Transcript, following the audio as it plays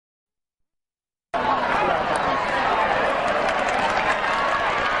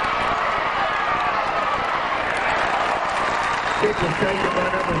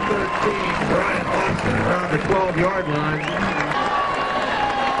12-yard line.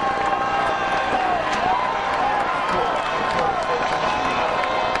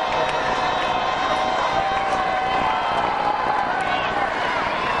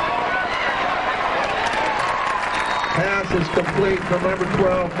 Pass is complete from number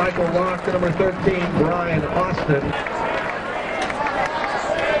 12, Michael Locke, to number 13, Brian Austin.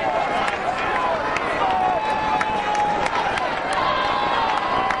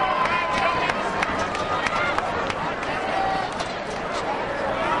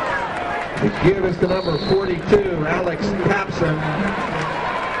 The give is to number 42, Alex Tapson.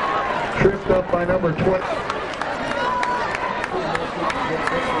 Tripped up by number 20.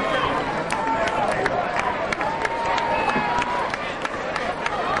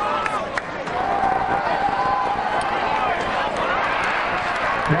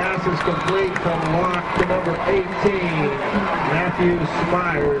 Pass is complete from Locke to number 18, Matthew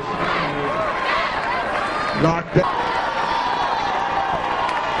Smyers. Knocked out.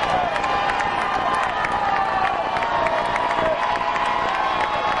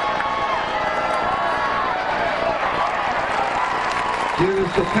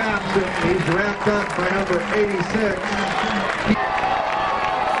 Gives to Tapson. He's wrapped up by number 86.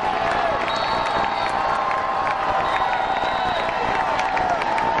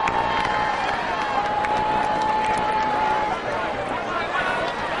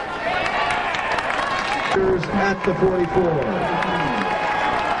 At the 44.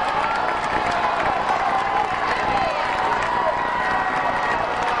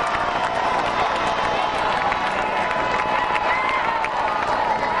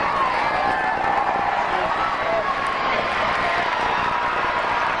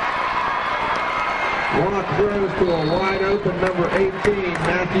 Locke throws to a wide open number 18,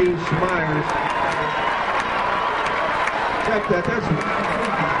 Matthew Smyers. Check that, that's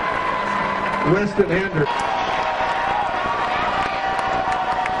Weston Henderson.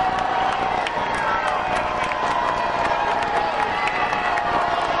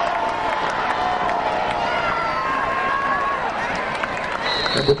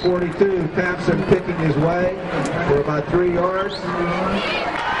 Number 42, Tapson picking his way for about 3 yards.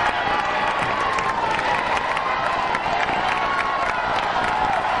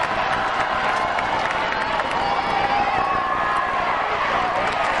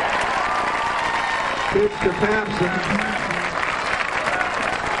 Pitch to Tapson.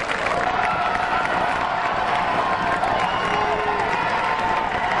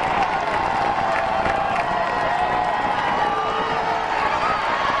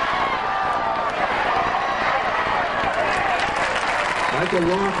 Michael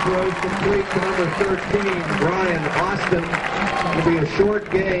Locke throws complete to number 13, Brian Austin. It'll be a short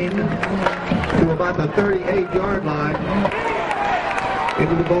gain to about the 38-yard line.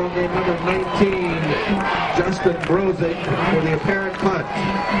 Into the ball game, number 19, Justin Brozick for the apparent punt.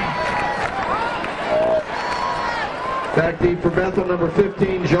 Back deep for Bethel, number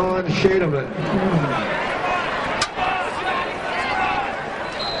 15, John Shademan.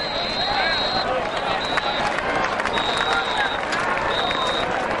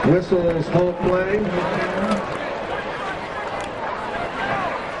 Whistles home play.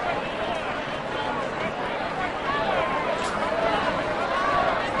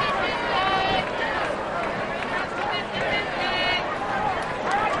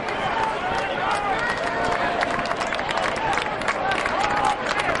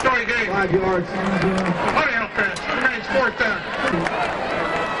 Sorry, game. 5 yards. Hurry up, fast. Remains 4th down.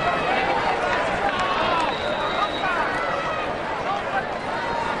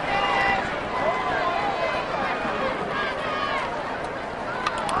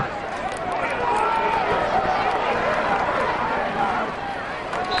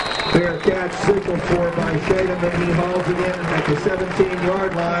 Fair catch signaled for by Shaden, and he hauls it in at the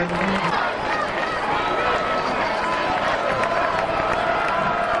 17-yard line.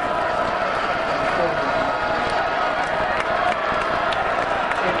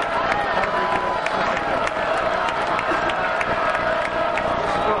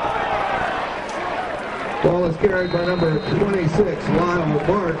 Ball is carried by number 26, Lyle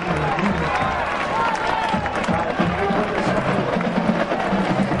Martin.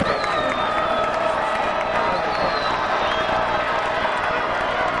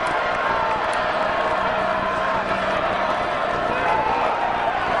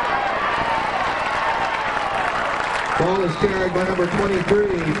 Ball is carried by number 23,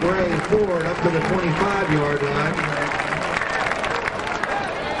 Bray Ford, up to the 25-yard line.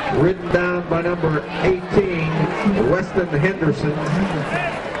 Ridden down by number 18, Weston Henderson.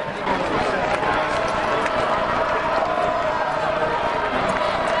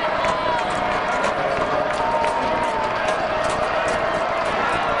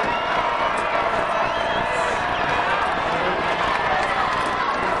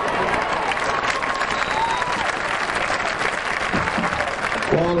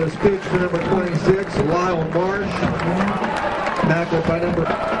 pitch to number 26, Lyle Marsh. Tackled by number...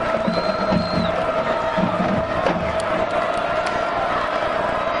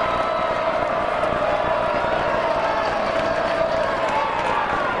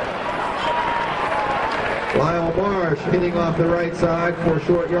 Lyle Marsh hitting off the right side for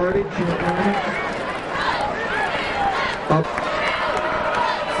short yardage. Up.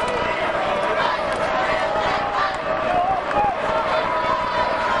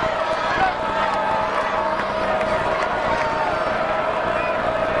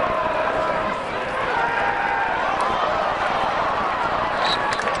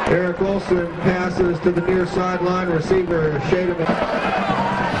 Eric Olson passes to the near sideline. Receiver Shademan.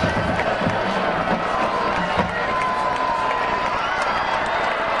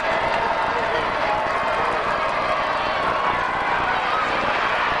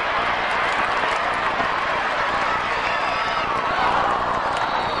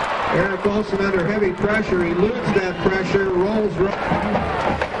 Eric Olson under heavy pressure. He eludes that pressure, rolls right.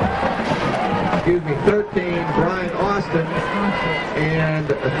 13, Brian Austin, and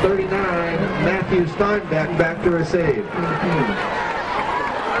 39, Matthew Steinbeck back to receive.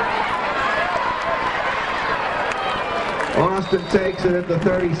 Austin takes it at the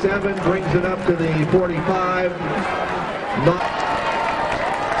 37, brings it up to the 45.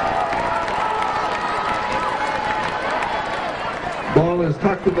 Ball is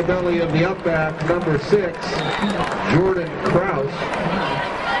tucked in the belly of the upback, number 6, Jordan Krause.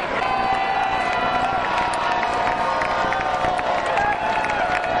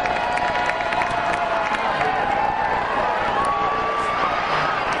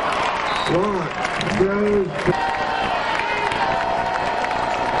 Long throws.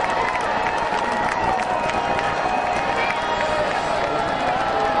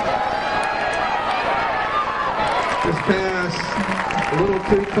 This pass a little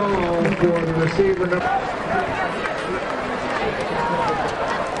too tall for the receiver.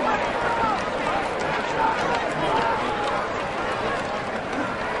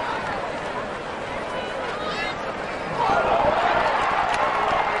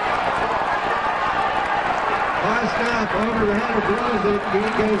 Over the head, blows it. He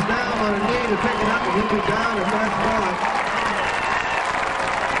goes down on a knee to pick it up, and he'll be down at that spot.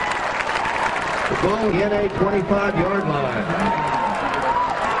 The ball at a 25-yard line.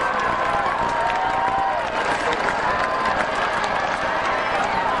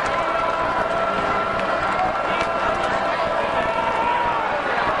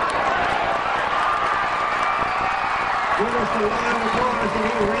 Give us the line of course, and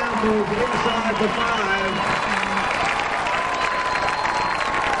he rambles inside the 5.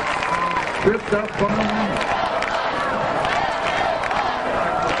 Tripped up by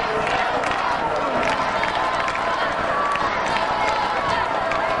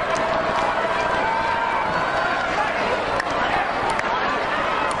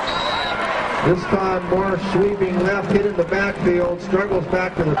this time Marsh sweeping left, hit in the backfield, struggles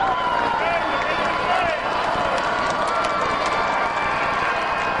back to the...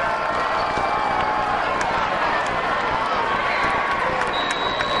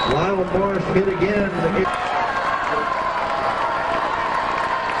 Lyle Marsh hit again.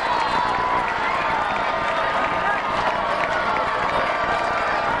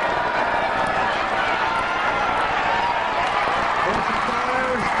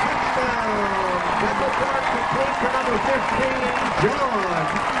 Fires, touchdown. Bethel Park complete to number 15, John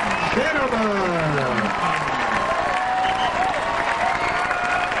Shinneman.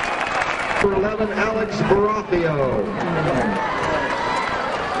 For 11, Alex Barathio.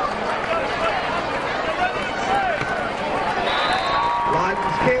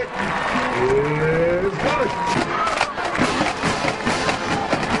 Kick is good.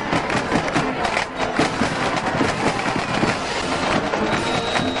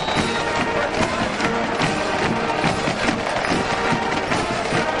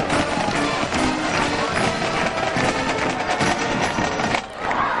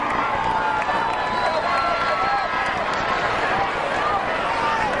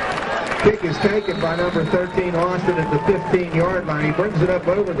 Kick is taken by number 13, Austin, at the 15-yard line. He brings it up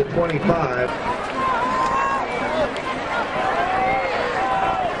over the 25.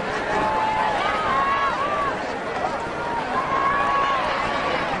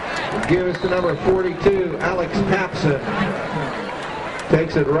 Gives to number 42, Alex Papson.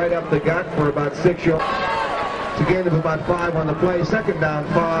 Takes it right up the gut for about 6 yards. It's a gain of about 5 on the play. Second down,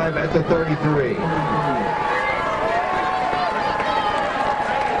 5 at the 33.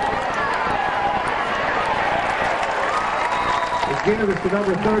 Give us to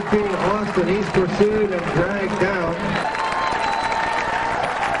number 13, Austin. He's pursued and dragged down.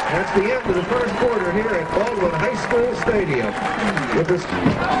 That's the end of the first quarter here at Baldwin High School Stadium. With this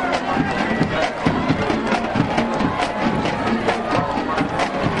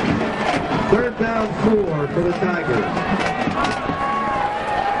third down 4 for the Tigers.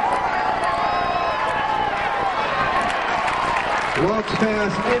 Long's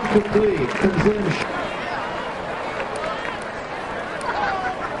pass incomplete. Comes in.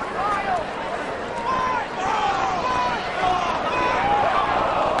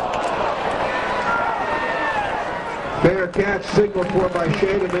 Fair catch signaled for by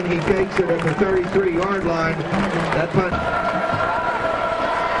Shademan. He takes it at the 33-yard line. That punt.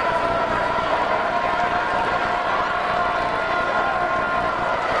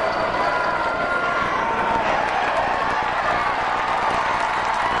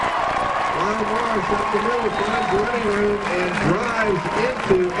 Up the middle, finds running room and drives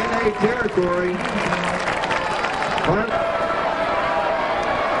into NA territory.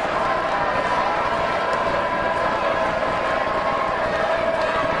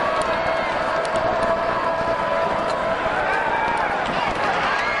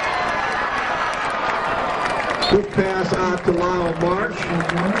 Quick pass out to Lyle Marsh.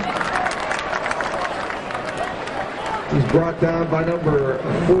 He's brought down by number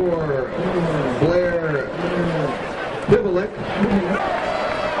 4, Blair Pivalik.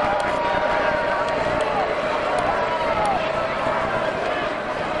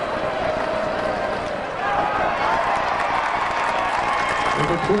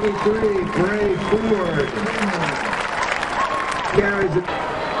 Number 23, Bray Ford, carries it.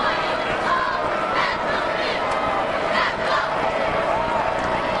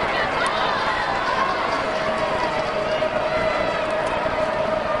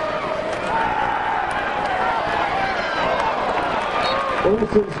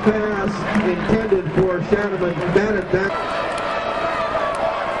 Olsen's pass intended for Shademan, batted back.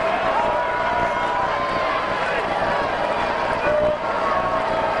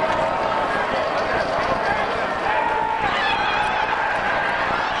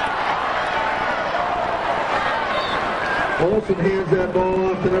 Olsen hands that ball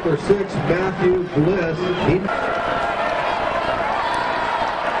off to number 6, Matthew Bliss.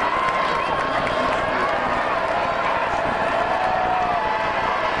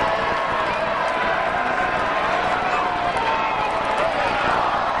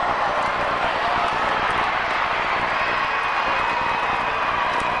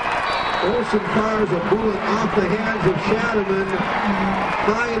 Olsen fires a bullet off the hands of Shademan,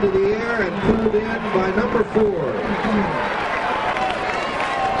 high into the air and pulled in by number 4.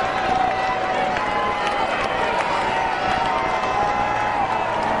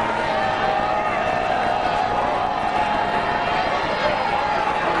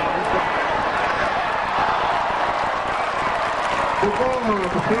 The ball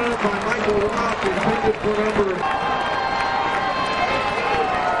thrown by Michael Rock, intended for number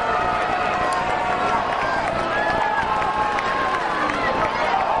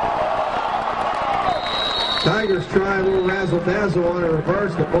Tigers try a little razzle-dazzle on a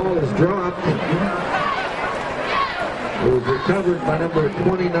reverse. The ball is dropped. It was recovered by number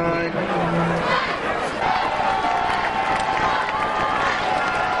 29.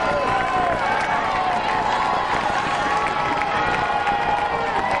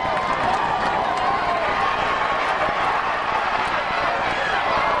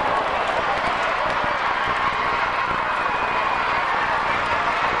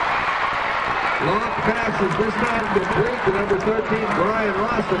 Long passes, this time complete to number 13, Brian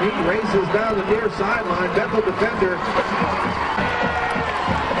Austin. He races down the near sideline. Bethel defender.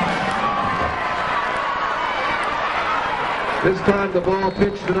 This time the ball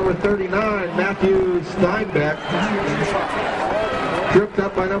pitched to number 39, Matthew Steinbeck. Tripped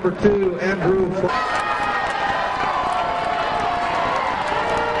up by number 2, Andrew.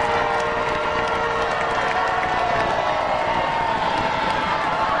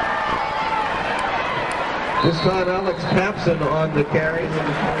 This time Alex Papson on the carry.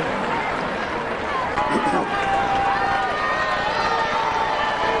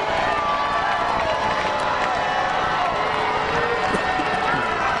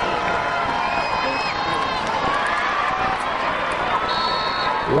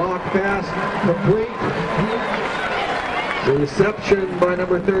 Long pass complete. The reception by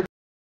number 13.